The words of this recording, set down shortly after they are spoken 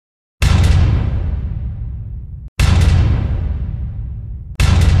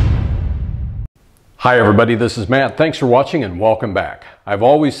Hi everybody, this is Matt. Thanks for watching and welcome back. I've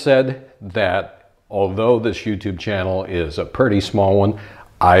always said that although this YouTube channel is a pretty small one,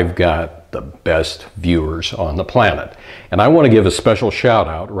 I've got the best viewers on the planet. And I want to give a special shout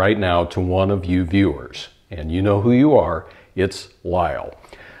out right now to one of you viewers. And you know who you are, it's Lyle.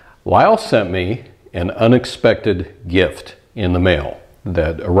 Lyle sent me an unexpected gift in the mail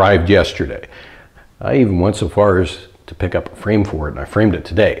that arrived yesterday. I even went so far as to pick up a frame for it, and I framed it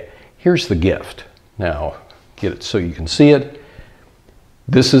today. Here's the gift. Now, get it so you can see it.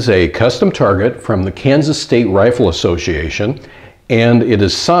 This is a custom target from the Kansas State Rifle Association, and it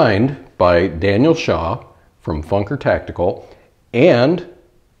is signed by Daniel Shaw from Funker Tactical and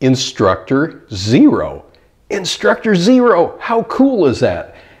Instructor Zero. Instructor Zero, how cool is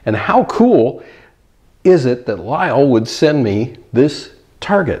that? And how cool is it that Lyle would send me this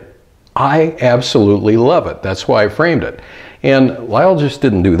target? I absolutely love it. That's why I framed it. And Lyle just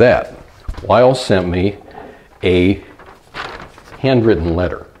didn't do that. Lyle sent me a handwritten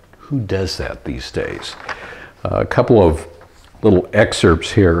letter. Who does that these days? A couple of little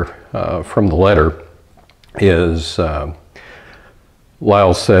excerpts here from the letter is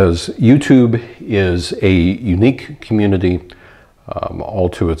Lyle says, YouTube is a unique community all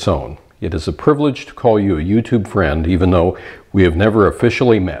to its own. It is a privilege to call you a YouTube friend, even though we have never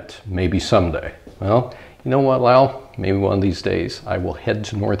officially met. Maybe someday. Well, you know what, Lyle? Maybe one of these days I will head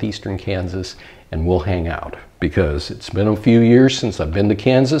to northeastern Kansas and we'll hang out, because it's been a few years since I've been to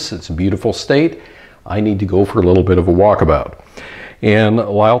Kansas. It's a beautiful state. I need to go for a little bit of a walkabout. And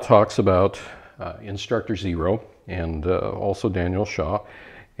Lyle talks about Instructor Zero and also Daniel Shaw.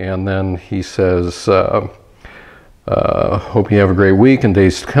 And then he says, hope you have a great week and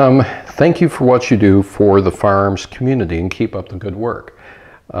days to come. Thank you for what you do for the firearms community and keep up the good work.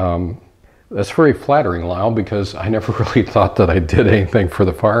 That's very flattering, Lyle, because I never really thought that I did anything for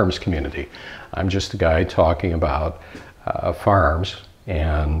the firearms community. I'm just a guy talking about firearms,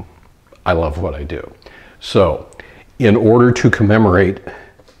 and I love what I do. So, in order to commemorate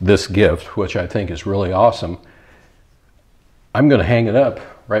this gift, which I think is really awesome, I'm going to hang it up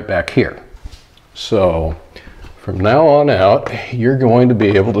right back here. So, from now on out, you're going to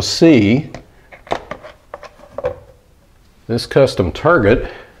be able to see this custom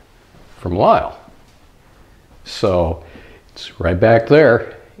target from Lyle. So it's right back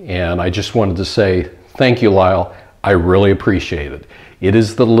there, and I just wanted to say thank you, Lyle. I really appreciate it. It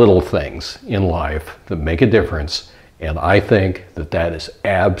is the little things in life that make a difference, and I think that that is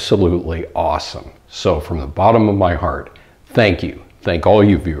absolutely awesome. So from the bottom of my heart, thank you. Thank all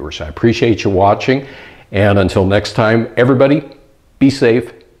you viewers. I appreciate you watching, and until next time, everybody, be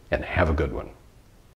safe and have a good one.